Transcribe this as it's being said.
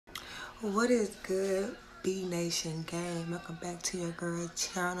What is good, B Nation gang? Welcome back to your girl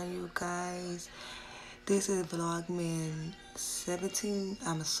channel, you guys. This is Vlogman 17.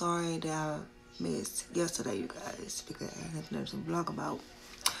 I'm sorry that I missed yesterday, you guys, because I had nothing to vlog about.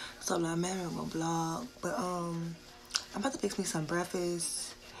 So like, man, I'm gonna vlog, but I'm about to fix me some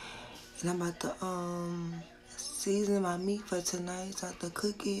breakfast, and I'm about to season my meat for tonight, so I have to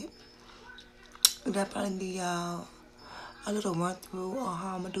cook it. And I'll probably give y'all a little run through on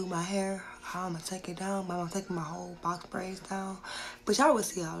how I'm gonna do my hair, how I'm gonna take it down. I'm taking my whole box braids down, but y'all will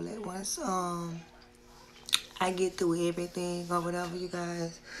see all that once I get through everything or whatever, you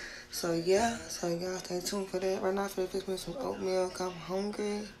guys. So yeah, so y'all stay tuned for that. Right now, I'm finna fix me some oatmeal 'cause I'm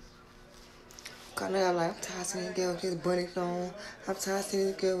hungry. Cause now I'm tired of sitting here with this bunny on. I'm tired of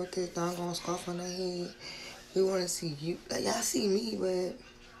sitting here with this doggone scarf on their head. We wanna see you, like y'all see me, but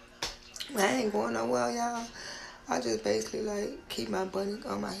I ain't going nowhere, y'all. I just basically like keep my bunny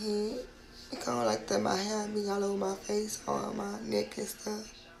on my head. It kind of like that my hair be all over my face, on my neck and stuff.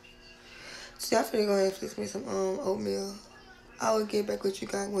 So y'all finna go ahead and fix me some oatmeal. I will get back with you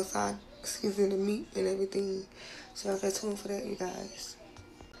guys once I season the meat and everything. So y'all stay tuned for that, you guys.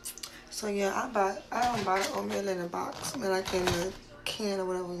 So yeah, I don't buy the oatmeal in a box, but like in the can or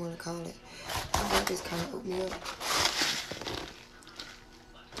whatever we want to call it. I buy this kind of oatmeal.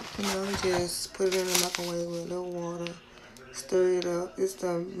 You know, just put it in the microwave with a little water, stir it up. It's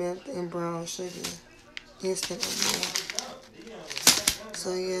the milk and brown sugar, instant oatmeal.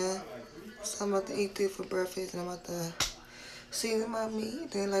 So yeah, so I'm about to eat this for breakfast, and I'm about to season my meat.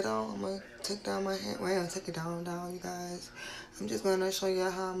 Then later on, I'm gonna take down my hair. Well, I ain't gonna take it down, you guys. I'm just gonna show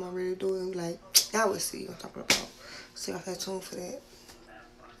y'all how I'm gonna really do it. Like, y'all will see what I'm talking about. So y'all stay tuned for that.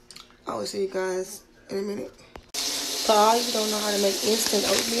 I will see you guys in a minute. So all you don't know how to make instant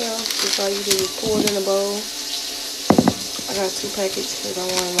oatmeal, just all you do is pour it in a bowl. I got 2 packets because I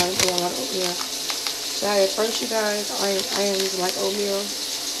want a lot of oatmeal. So at first, you guys, I didn't really like oatmeal.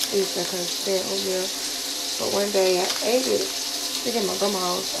 I used to kind of stand oatmeal. But one day I ate it. I think at my grandma's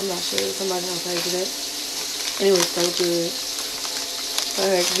house. I'm not sure. Somebody else ate it. And it was so good. So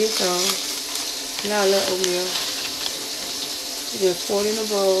I had to get some. Now I love oatmeal. You just pour it in a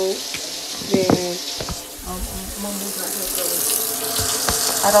bowl. Then I'm gonna move right here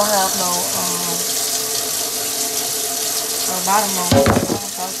because I don't have no bottom on.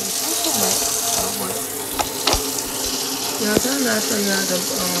 Yeah, I'm trying not to show y'all the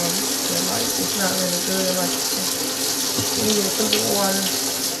light. It's not really good. Like, you need a sip of water.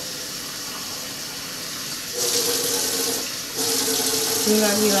 You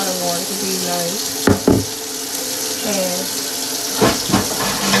gotta need a lot of water to be nice. And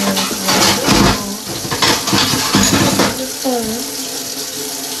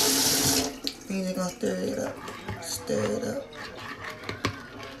then you're gonna stir it up. Stir it up.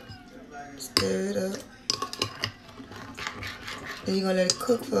 Stir it up. Then you're gonna let it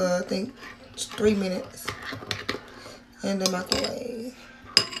cook for, I think, 3 minutes in the microwave.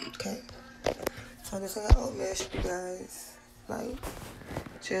 Okay. So this is oatmeal, you guys. Like,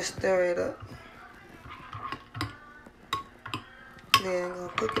 just stir it up. Then I'm gonna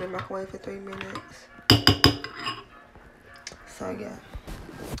cook it in the microwave for 3 minutes. So yeah.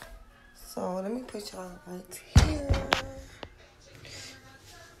 So let me put y'all right here.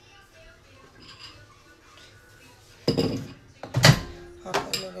 I'll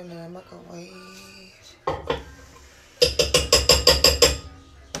put it in the microwave.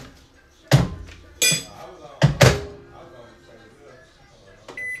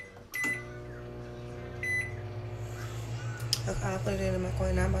 Okay, I'll put it in the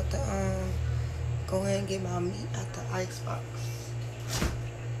microwave. Now I'm about to go ahead and get my meat out the ice box.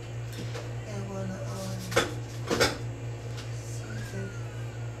 And I'm gonna season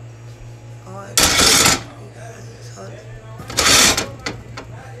all the hold it.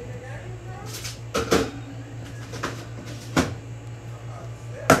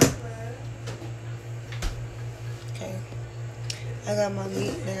 Okay. I got my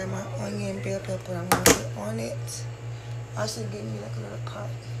meat, I got my onion, bell pepper I'm gonna put on it. I should get me like a little pot.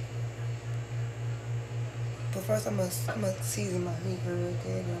 But first I'm gonna season my meat real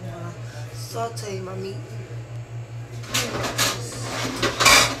good, and I'm gonna saute my meat.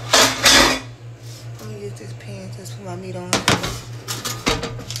 I'm gonna use this pan to put my meat on.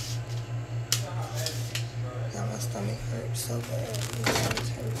 Yeah, my stomach hurts so bad. My stomach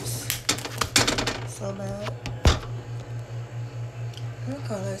hurts so bad. I'm gonna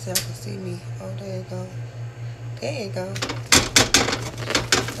call that so y'all can see me. Oh, there you go. There you go.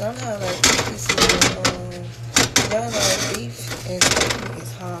 I don't have like pieces of y'all know beef and steak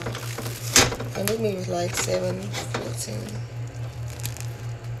is hot. And this meat was like $7.14.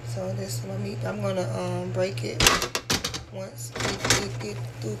 So this is my meat. I'm gonna break it once it get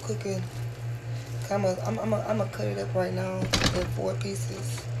through cooking. I'm gonna cut it up right now in 4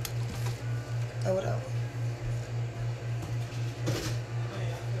 pieces or whatever.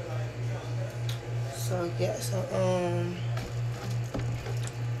 So yeah, so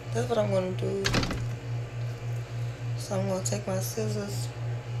that's what I'm gonna do. So I'm gonna take my scissors.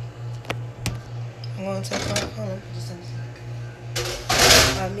 I'm gonna take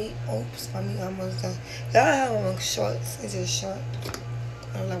my meat. Oops, my meat almost done. Y'all have on shorts. It's just short.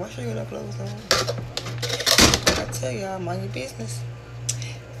 I'm like, why should you get no clothes on? I tell y'all, mind your business.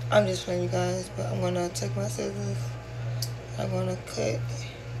 I'm just playing, you guys, but I'm gonna take my scissors. I'm gonna cut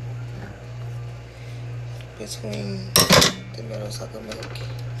between the middle so I can make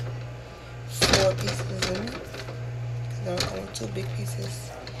 4 pieces of meat. I want 2 big pieces,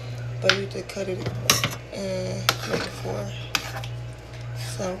 but you have to cut it and make 4.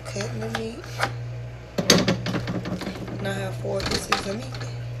 So I'm cutting the meat. And I have 4 pieces of meat.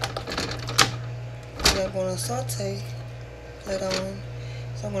 And I'm gonna saute that on.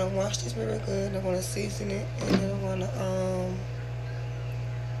 So I'm gonna wash this very good. I'm gonna season it, and then I'm gonna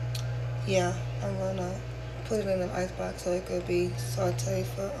yeah, I'm gonna put it in an ice box so it could be sauteed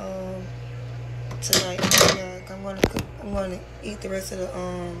for tonight. Yeah, I'm gonna eat the rest of the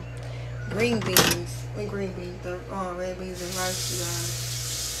green beans. The red beans and rice, you guys.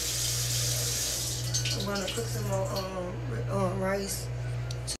 I'm gonna cook some more rice.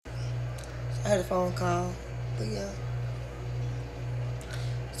 I had a phone call, but yeah.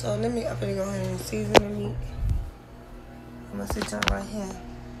 So I'm gonna go ahead and season the meat. I'm gonna sit down right here.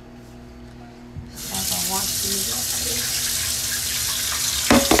 I'm gonna wash these up.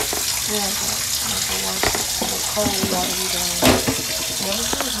 Yeah, I'm gonna wash it with cold water. Never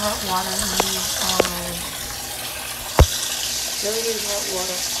use hot water. Never use hot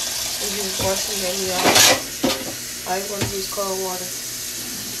water. When you washing your meat out, I want to use cold water.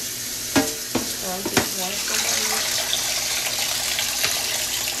 So I'm just washing my meat.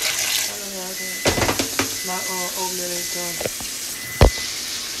 My oatmeal is done.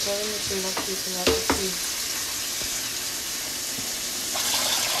 So let me see my piece and I can see.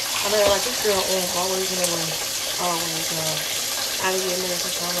 I mean, like this girl always in the way. Always, I be getting minutes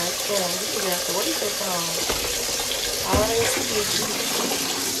and I'm like, damn, you can get what do you think always see you.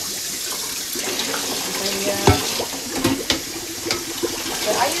 But yeah.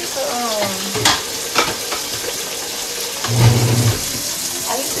 But I used to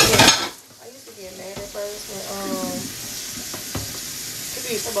get mad at first when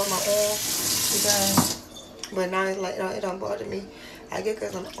people used to about my arm, you guys. But now it's like it don't bother me. I guess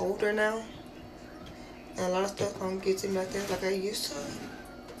because I'm older now, and a lot of stuff don't get to me like that like I used to,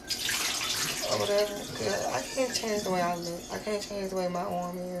 or whatever. Cause I can't change the way I look. I can't change the way my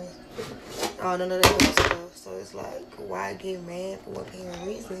arm is. None of that other stuff. So it's like, why get mad for what kind of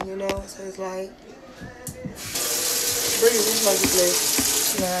reason, you know? So it's like, breathe, this might be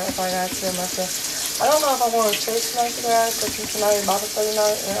blessed. Yeah, if I gotta tell myself. I don't know if I want to church tonight, you guys, because tonight is Bible study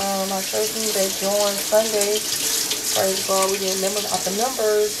night, and my church meeting, they join Sunday. Praise God, we get members of the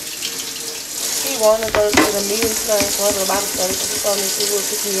members. She wanted to go to the meeting tonight, so I'm going to Bible study, because she told me she will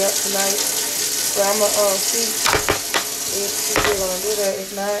pick me up tonight. So I'm going to see if she's still going to do that.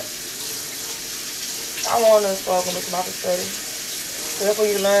 If not, I want to start going to Bible study. So that's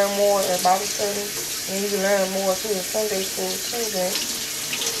where you learn more at Bible study, and you can learn more too in Sunday school too, but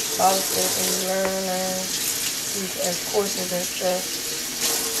Bible study, and you learn these courses and stuff.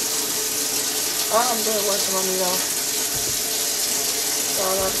 I'm doing working on me though.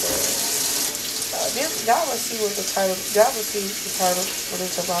 All I'm saying. Y'all will see what the title. Y'all will see the title, what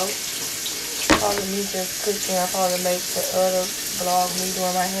it's about. Probably me just cooking. I probably make the other vlog me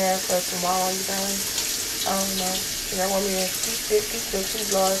doing my hair for tomorrow, you guys. I don't know. Y'all want me to keep the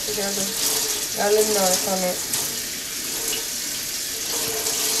 2 vlogs together? Y'all let me know in the comments.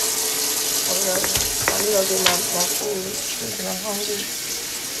 I need to get my food because I'm hungry.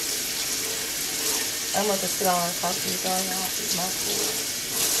 I'm about to sit down and talk to you guys and I'll eat my food.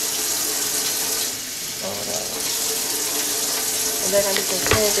 Or whatever. And then I get some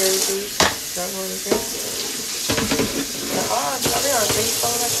cranberry juice. Don't want to drink it. Now, I be on drink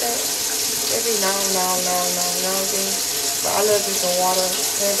stuff like that. Maybe no. But I love drinking water,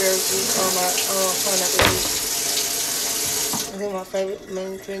 cranberry juice, or my pineapple juice. And then my favorite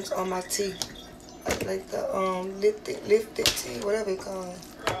main drinks are my tea. Like the lifted tea, whatever it's called.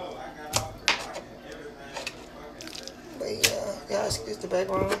 But yeah, y'all excuse the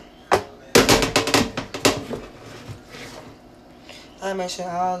background. I make sure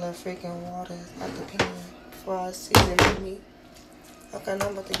all the freaking water is out the pan before I season the meat. Okay, now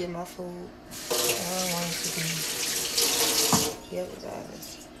I'm about to get my food. I don't want it to be yellow, guys.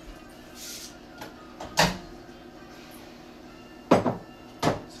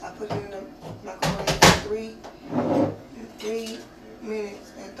 So I put it in the microwave for 3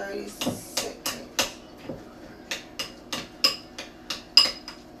 minutes and 30 seconds.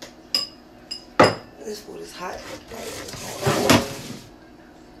 This food is hot.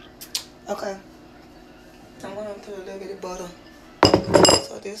 Okay. I'm gonna put a little bit of butter.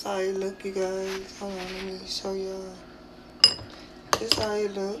 So this how it look, you guys. Hold on, let me show y'all. This how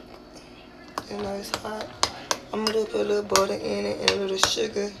it look. You know it's hot. I'm gonna put a little butter in it and a little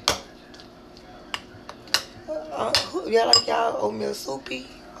sugar. Y'all like y'all oatmeal soupy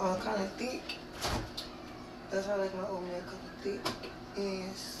or kind of thick? That's why I like my oatmeal kind of thick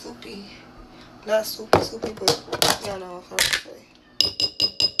and soupy. Not soupy, but y'all know what I'm trying to say.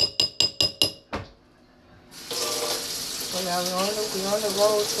 So now we're on the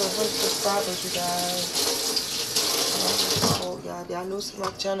road to 100 subscribers, you guys. Oh, y'all new to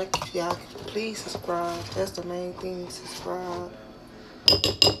my channel, y'all please subscribe. That's the main thing. Subscribe.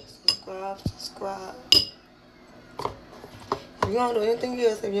 If you don't do anything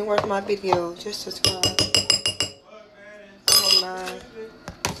else, if you watch my video, just subscribe.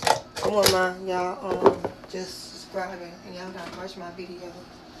 I wouldn't mind y'all just subscribing and y'all gotta watch my video,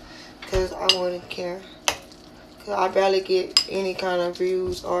 cause I wouldn't care. Cause I barely get any kind of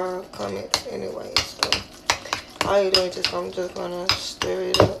views or comments anyway. So all you're doing is I'm just gonna stir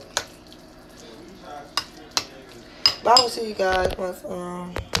it up. But I will see you guys once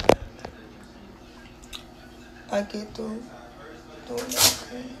I get through doing that.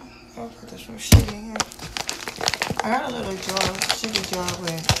 I'll put some shit in here. I got a little sugar jar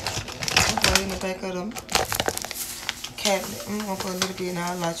with in the back of the cabinet. I'm gonna put a little bit in.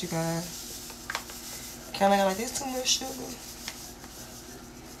 I'll let you guys. Kinda got like this too much sugar.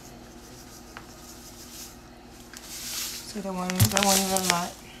 See that one even a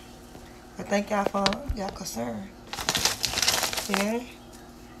lot. But thank y'all for y'all concern. Yeah.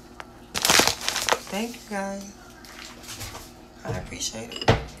 Thank you guys. I appreciate it.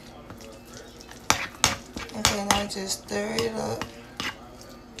 Okay, now just stir it up.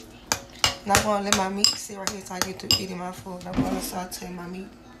 Not gonna let my meat sit right here till I get to eating my food. I'm gonna saute my meat.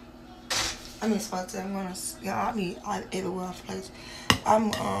 I mean saute. I'm gonna I mean everywhere I place.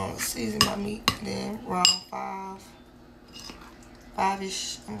 I'm seasoning my meat. Then around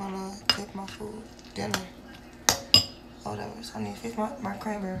 5-ish, I'm gonna cook my food. Dinner. Oh, that was. I need to fix my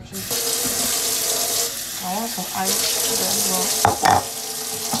cranberry juice. I want some ice.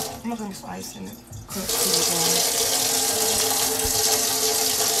 I'm gonna put some ice in it. Cook too, guys.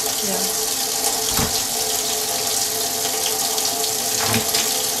 Yeah.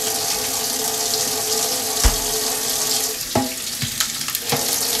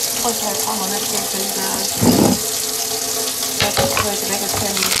 Of course, I have time on that thing for you guys. That's because they can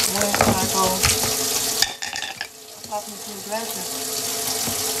tell me when should I go pop me some glasses.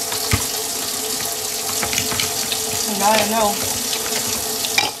 And now I know.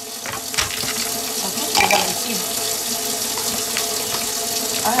 I gotta see.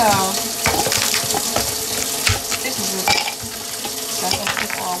 I have this is good. That's like too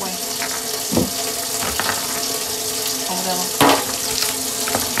far away. Or whatever.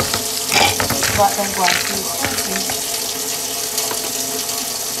 But I'm going to see.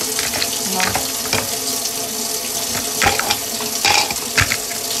 No.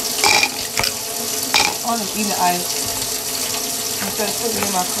 I want to eat the ice instead of putting it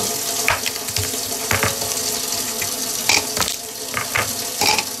in my cup.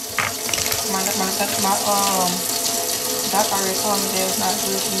 My doctor already told me that it's not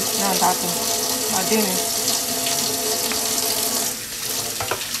good for me. Not doctor, my dentist.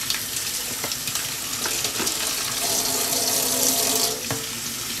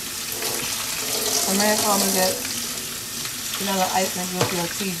 My man told me that you're not gonna ice make your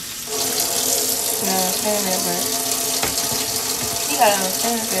teeth. You know what I'm saying that, but he gotta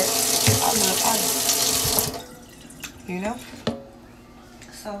understand that I love ice. You know?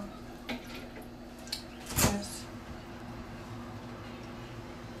 So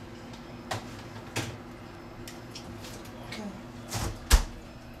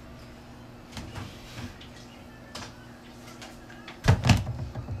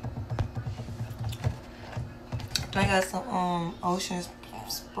I got some Ocean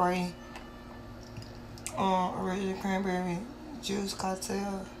Spray original cranberry juice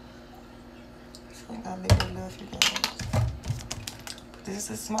cocktail. So I got a little bit left, you guys. But this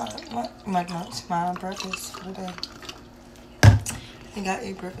is my lunch, my breakfast for the day. And got to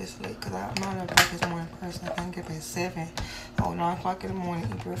eat breakfast late because I'm not a breakfast morning person. I can get up at 7 or 9 o'clock in the morning,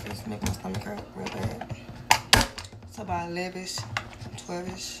 eat breakfast, make my stomach hurt real bad. So about 11ish,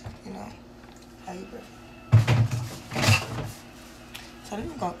 12ish, you know, I eat breakfast. So let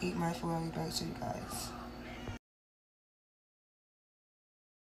me go eat my food. I'll be back to you guys.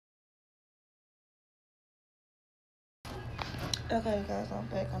 Okay, guys, I'm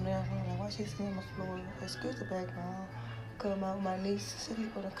back. I'm down. I'm like, why she sitting on the floor? Excuse the background. Cause my niece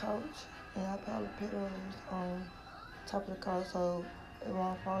sleep on the couch, and I put all the pillows on top of the couch so it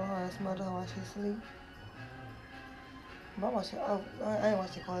won't fall on her and smother her while she sleep. But I'm watching. Oh, I ain't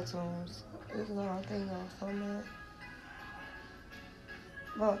watching cartoons. This is the whole thing. I'm so mad.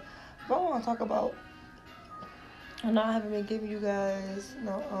 But I want to talk about. I know I haven't been giving you guys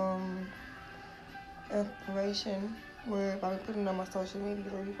no information where if I've been putting it on my social media,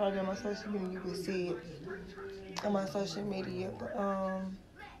 so if you follow me on my social media, you will see it on my social media. But what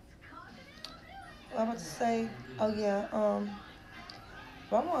I'm about to say, oh yeah,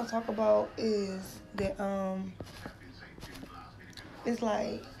 what I want to talk about is that it's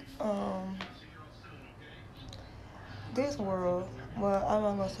like this world. Well, I'm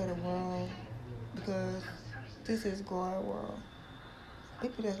not gonna say the world because this is God's world.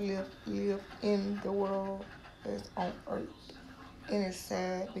 People that live in the world that's on earth, and it's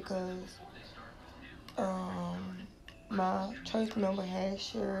sad because my church member had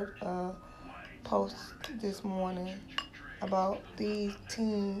shared a post this morning about these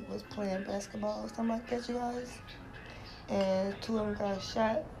teams was playing basketball or something like that, you guys, and two of them got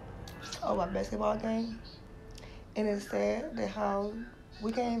shot over a basketball game. And it's sad that how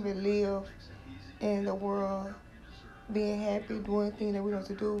we can't even live in the world being happy, doing things that we want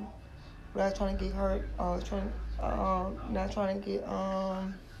to do without trying to get hurt or not trying to get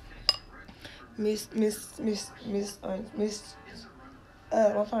I'm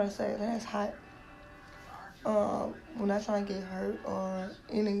trying to say that's hot. We're not trying to get hurt or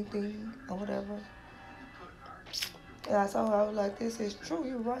anything or whatever. And I told her, I was like, this is true,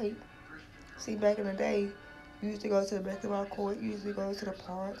 you're right. See, back in the day, you used to go to the basketball court, you used to go to the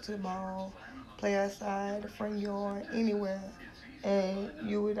park, to the mall, play outside, the front yard, anywhere. And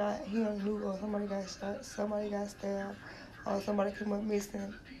you would not hear on the news or somebody got shot, somebody got stabbed, or somebody came up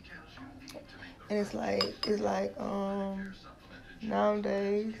missing. And it's like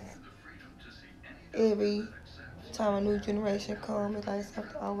nowadays, every time a new generation comes, it's like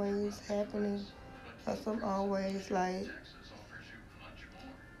something always happening, or something always like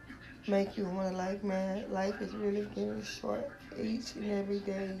make you want to like, man, life is really getting short each and every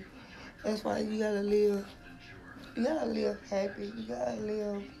day. That's why you gotta live happy, you gotta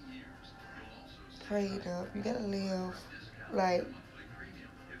live prayed up, you gotta live like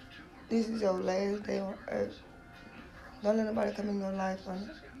this is your last day on earth. Don't let nobody come in your life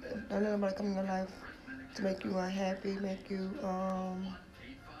to make you unhappy, make you how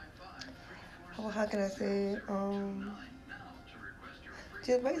can I say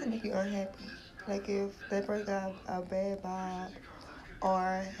just basically make you unhappy. Like if that person got a bad vibe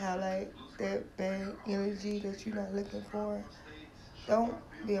or have like that bad energy that you're not looking for, don't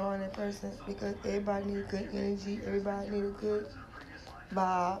be around that person because everybody needs good energy, everybody needs a good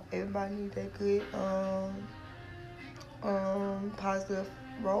vibe, everybody needs that good positive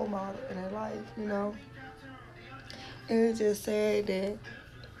role model in their life, you know. And it's just sad that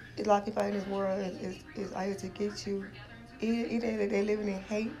a lot of people in this world is out here to get you. Either they living in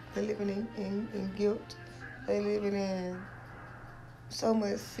hate, they living in guilt, they living in so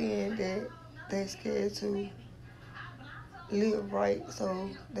much sin that they scared to live right, so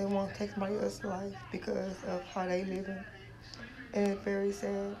they won't take somebody else's life because of how they living. And it's very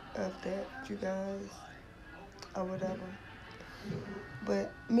sad of that, you guys, or whatever.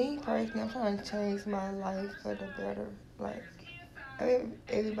 But me personally, I'm trying to change my life for the better. Like,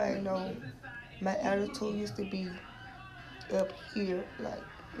 everybody know my attitude used to be up here. Like,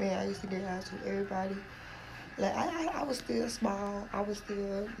 man, I used to get attitude everybody. Like, I was still small. I would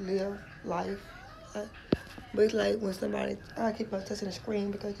still live life. But it's like when somebody, I keep on touching the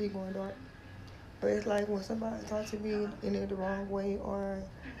screen because it's going dark. But it's like when somebody talks to me in it the wrong way or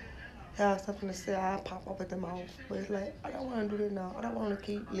have something to say, I pop up at the mouth. But it's like, I don't want to do that now. I don't want to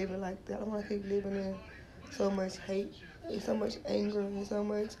keep living like that. I don't want to keep living in so much hate and so much anger and so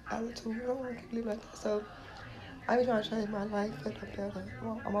much attitude. I don't want to keep living like that. So I be trying to change my life for the better.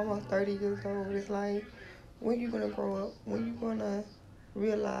 I'm almost 30 years old. It's like, when you going to grow up? When you going to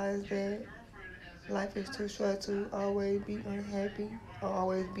realize that life is too short to always be unhappy or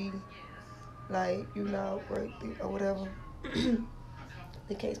always be like you not worthy or whatever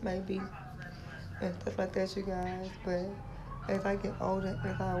the case may be and stuff like that, you guys. But as I get older,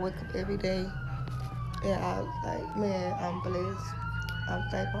 as I wake up every day, and I was like, man, I'm blessed. I'm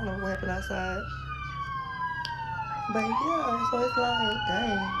thankful. I don't know what happened outside. But yeah, so it's like,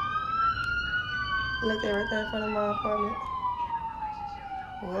 dang. Look at right there in front of my apartment.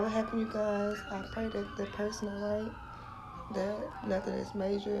 Whatever happened, you guys, I pray that the person alright, that nothing is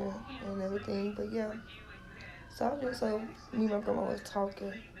major and everything. But yeah, so me and my grandma was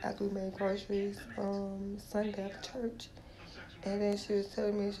talking after we made groceries Sunday after church, and then she was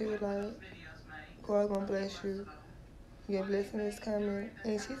telling me, she was like, God gonna bless you. Your blessing is coming.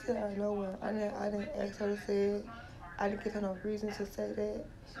 And she said out of nowhere. I didn't ask her to say it. I didn't give her no reason to say that.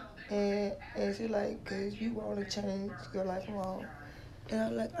 And she like, cause you want to change your life around. And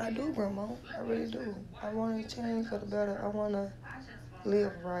I'm like, I do, Grandma. I really do. I want to change for the better. I want to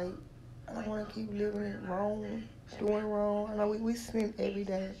live right. I don't want to keep living it wrong, doing wrong. I know we sin every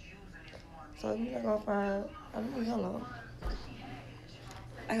day. So you're not going to find, I mean, hold on.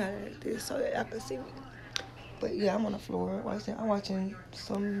 I got to edit this so that I can see me. But yeah, I'm on the floor. I'm watching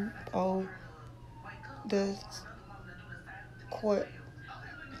some old, the court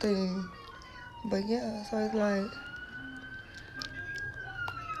thing. But yeah, so it's like,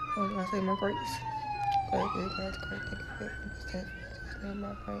 I say my grace. Like, God's great. Thank you for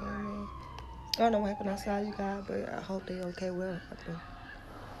my prayer, amen. I don't know what happened outside, you guys, but I hope they okay with what happened.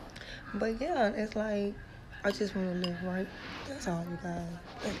 But yeah, it's like, I just want to live right. That's all, you guys.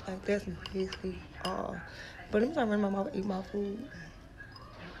 That's basically all. But anytime I run my mouth, eat my food.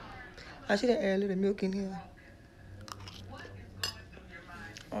 I should have added a little milk in here.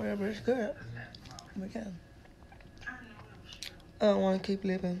 Oh yeah, but it's good. But yeah, I don't want to keep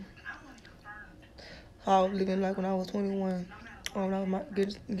living. I was living like when I was 21. Or when I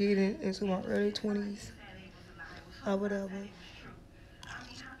was getting into my early 20s. Or whatever.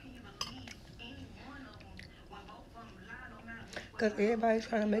 Because everybody's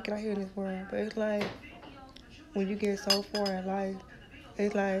trying to make it out here in this world. But it's like, when you get so far in life,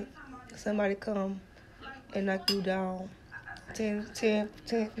 it's like somebody come and knock you down 10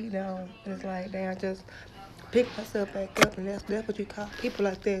 feet down. And it's like, damn, just pick myself back up. And that's what you call people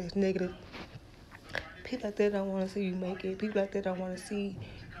like that is negative. People like that don't want to see you make it. People like that don't want to see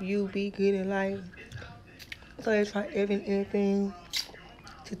you be good in life. So they try anything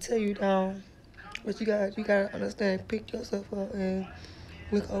to tear you down. But you gotta understand, pick yourself up and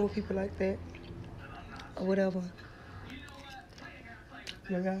look over people like that or whatever.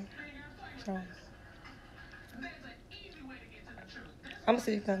 Okay? So I'm gonna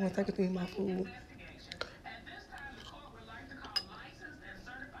see if I can take it to eat my food.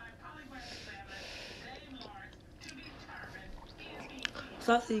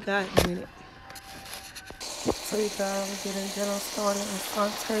 So I'll see you guys in a minute. So you guys, I'm getting dinner started and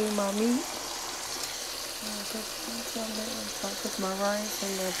sauteing my meat. Put my rice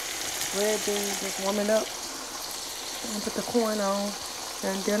and the red beans just warming up. And put the corn on.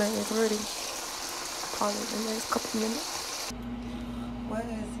 And dinner is ready. Probably in the next couple minutes. What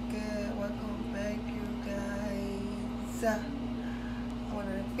is good? Welcome back, you guys. I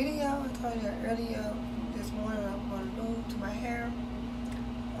wanted a video. I told you earlier this morning what I'm going to do to my hair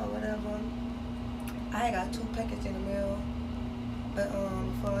or whatever. I got 2 packages in the mail. But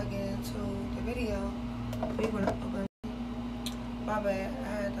before I get into the video, we're going to open. My bad. I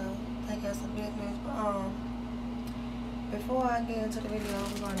had to take out some business. But before I get into the video,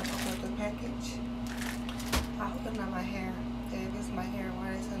 I'm going to open up the package. I hope it's not my hair. If it's my hair,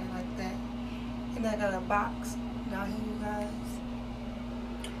 why they something like that? And I got a box down here, you guys.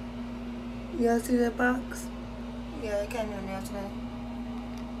 You guys see that box? Yeah, it came in the mail today.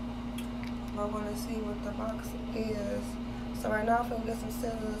 I want to see what the box is. So right now I'm going to get some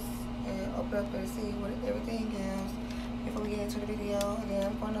scissors and open up and see what everything is before we get into the video. And then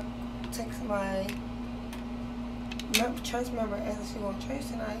I'm going to text my church member asking if she going to church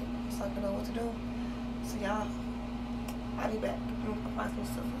tonight so I can know what to do. So y'all, I'll be back. I'm going to find some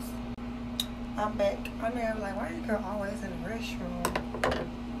scissors. I'm back. I know I'm like, why is girl always in the restroom?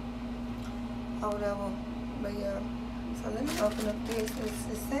 Or whatever. But yeah. So let me open up this.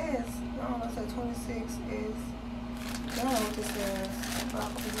 It says, I don't know, it says 26 is, I don't know what this says. But I'll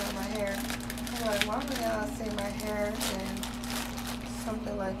put it on my hair. I'm like, why would y'all say my hair and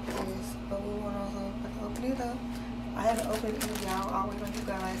something like this? But we want to open it up. I had to open it with y'all. I always want you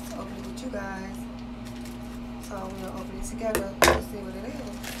guys to open it with you guys. So we're going to open it together to see what it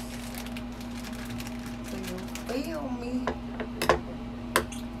is. So you feel me?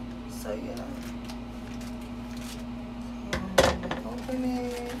 So yeah. Open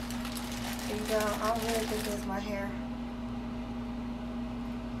it. And y'all, I really think it's my hair.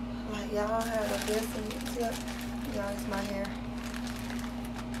 Like y'all have a blessing tip. Y'all, it's my hair.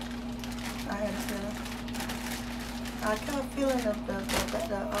 I had a feeling. I kept a feeling of the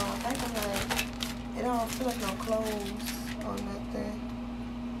packaging, like, it don't feel like no clothes or nothing.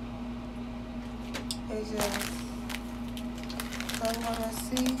 It's just, so I want to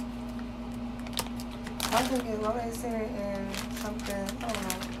see. I think it's already seen it in something, I don't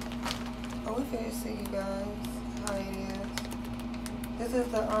know. Oh, we finna see you guys how it is. This is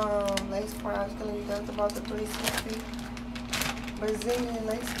the lace front. I was telling you guys about the 360 Brazilian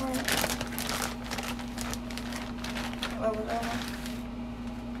lace front. Or whatever.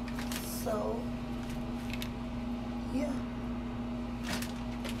 So, yeah.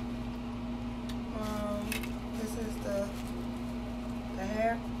 This is the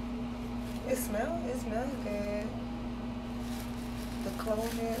hair. It smells good. The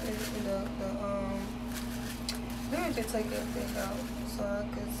clothing is let me just take everything out so I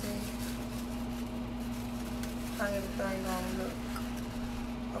can see how everything gonna look.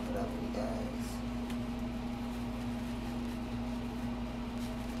 I'll put up with you guys.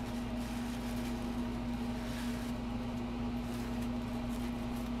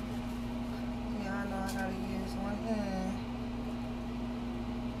 Yeah, I know I gotta use one hand.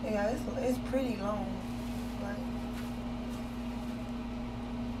 Yeah, it's pretty long. Like,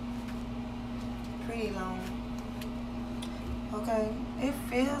 pretty long. Okay, it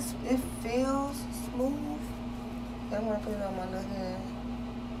feels smooth. I'm gonna put it on my left hand.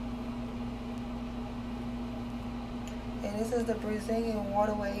 And this is the Brazilian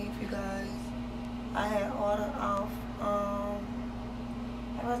water wave, you guys. I had ordered off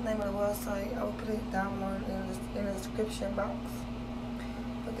what's the name of the website? I will put it down below in the description box.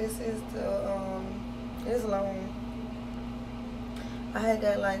 But this is the it's long. I had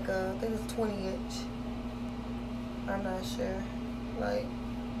got like I think it's 20-inch. I'm not sure. Like,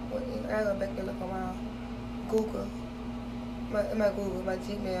 I go back and look on my Google, my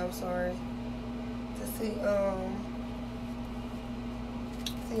Gmail. I'm sorry, to see how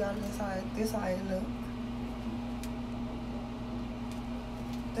this how it look.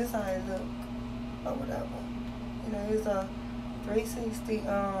 This how it look, or whatever. You know, it's a 360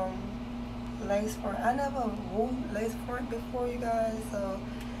 lace front. I never wore lace front before, you guys, so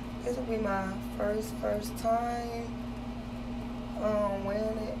this will be my first time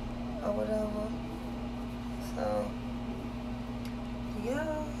wearing it or whatever. So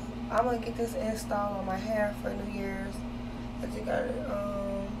yeah, I'm gonna get this installed on my hair for New Year's. I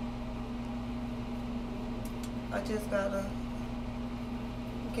just gotta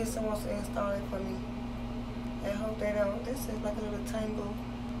get someone to install it for me. And hope they don't. This is like a little tangle.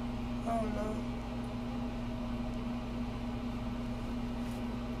 I don't know.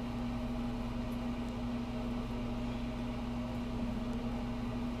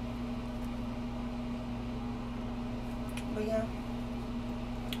 But yeah.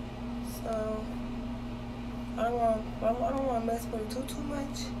 So I don't want to mess with it too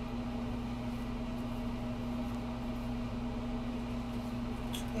much.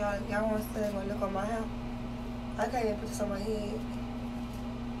 Y'all want to say I'm gonna look on my hair? I can't even put this on my head.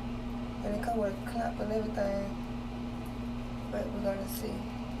 And it come with a clap and everything. But we're gonna see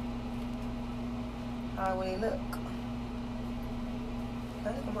how it look.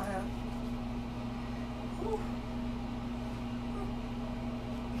 Now look at my hair. Ooh.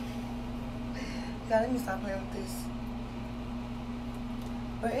 Y'all, let me stop playing with this.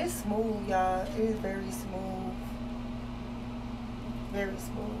 But it's smooth, y'all. It is very smooth. Very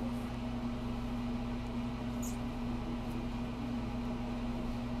smooth.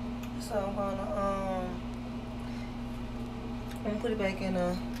 So I'm gonna put it back in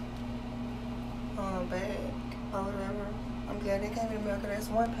a bag or whatever. I'm glad they came in America. That's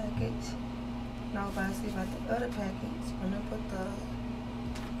one package. Now I'm about to see about the other package. I'm gonna put the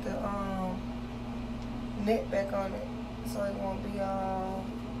net back on it so it won't be all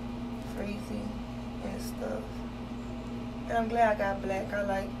crazy and stuff. And I'm glad I got black. I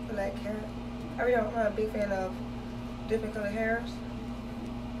like black hair. I'm not a big fan of different color hairs.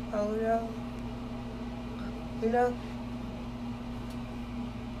 Oh, yeah. You know?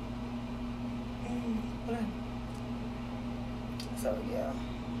 So, yeah.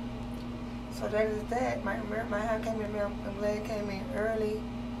 So that is that. My hair came in, I'm glad it came in early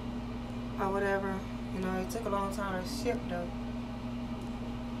or whatever. You know, it took a long time to ship though.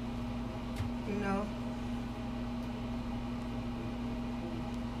 You know?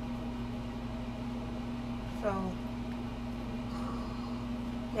 So,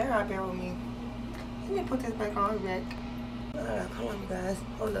 y'all gotta bear with me. Let me put this back on back. Hold on, you guys.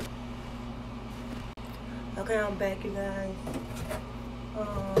 Hold up. Okay, I'm back, you guys.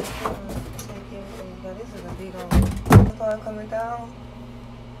 Take everything. Now this is a big one. Start coming down.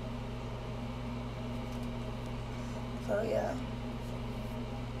 So yeah.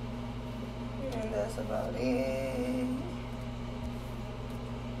 And that's about it.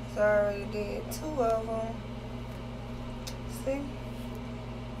 So I already did 2 of them. See?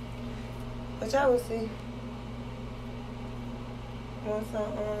 But y'all will see. Once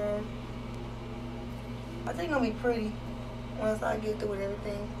I think it'll be pretty once I get through with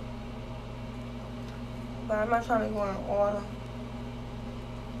everything. But I'm not trying to go in order.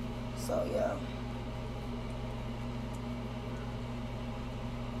 So yeah.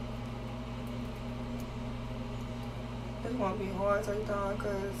 This won't be hard to take on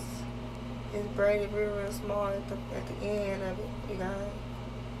because it's braided real small at the end of it, you guys.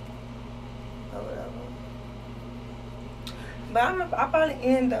 Or whatever. But I probably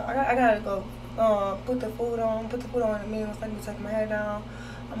end up, I gotta go put the food on in a minute. Once I can take my hair down,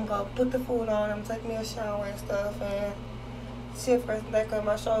 I'm gonna put the food on, I'm gonna take me a shower and stuff and shit for that cause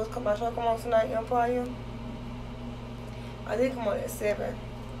my show come on tonight, Empire. I did come on at 7.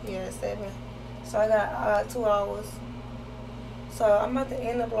 Yeah, at 7. So I got 2 hours. So I'm about to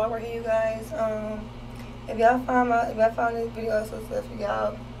end the vlog right here, you guys. If y'all found this video so stuff,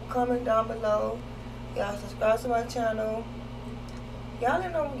 y'all comment down below. Y'all subscribe to my channel. Y'all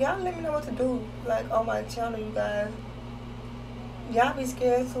let me know what to do, like, on my channel, you guys. Y'all be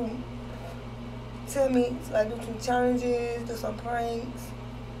scared to tell me, like, do some challenges, do some pranks.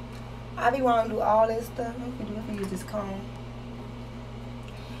 I be wanting to do all this stuff. Let me use this comb.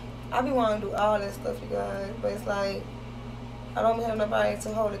 I be wanting to do all this stuff, you guys, but it's like, I don't have nobody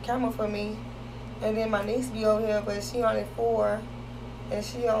to hold the camera for me. And then my niece be over here, but she only 4, and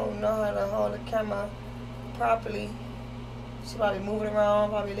she don't know how to hold the camera properly. She probably moving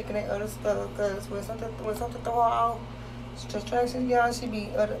around, probably looking at other stuff, because when something throw her off, distractions, y'all, she be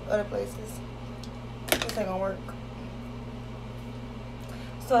other places. This ain't gonna work.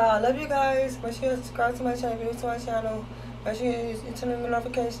 So I love you guys. Make sure you subscribe to my channel if you're new to my channel. Make sure you turn on the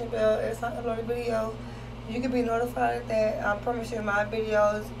notification bell every time I upload a video. You can be notified that I promise you my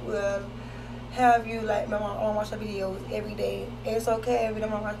videos will have you like my mom watch the videos every day. It's okay if you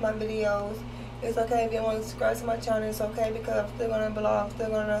don't want to watch my videos. It's okay if you don't want to subscribe to my channel. It's okay because I'm still gonna vlog. I'm still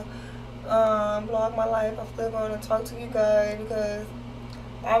gonna vlog my life. I'm still gonna talk to you guys because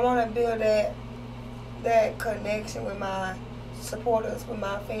I want to build that connection with my supporters, with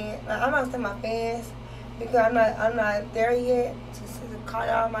my fans. I'm not saying my fans because I'm not there yet to call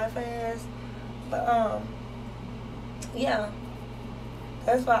y'all my fans. But yeah,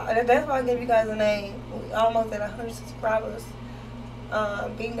 that's why I gave you guys a name. We almost at 100 subscribers.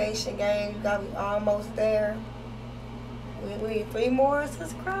 B Nation gang, you got me almost there. We need 3 more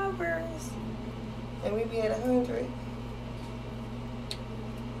subscribers, and we be at 100.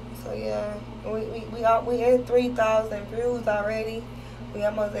 So yeah, we at 3,000 views already. We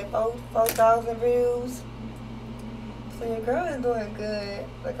almost at 4,000 views. So your girl is doing good.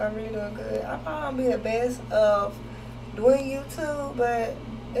 Like, I'm really doing good. I probably don't be the best of doing YouTube, but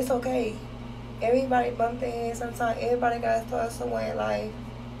it's okay. Everybody bump their head sometimes. Everybody gotta start somewhere in life.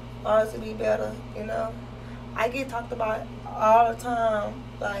 Ours to be better, you know. I get talked about all the time,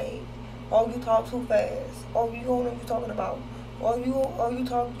 like, oh, you talk too fast. Oh, you don't know what you're talking about. You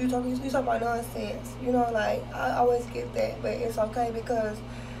talk about nonsense. You know, like, I always get that, but it's okay because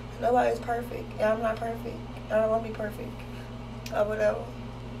nobody's perfect, and I'm not perfect. I don't want to be perfect or whatever.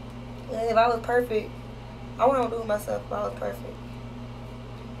 And if I was perfect, I wouldn't do it myself if I was perfect.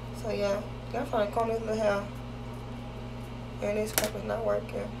 So yeah, I'm trying to comb this little hair, and this clip is not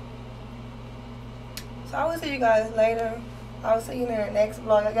working. So I will see you guys later. I will see you in the next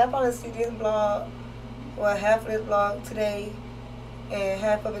vlog. Y'all probably see this vlog, well, half of this vlog today, and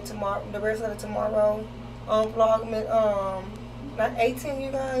half of it tomorrow. The rest of it tomorrow on VLOGMAS not 18,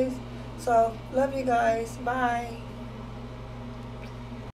 you guys. So love you guys. Bye.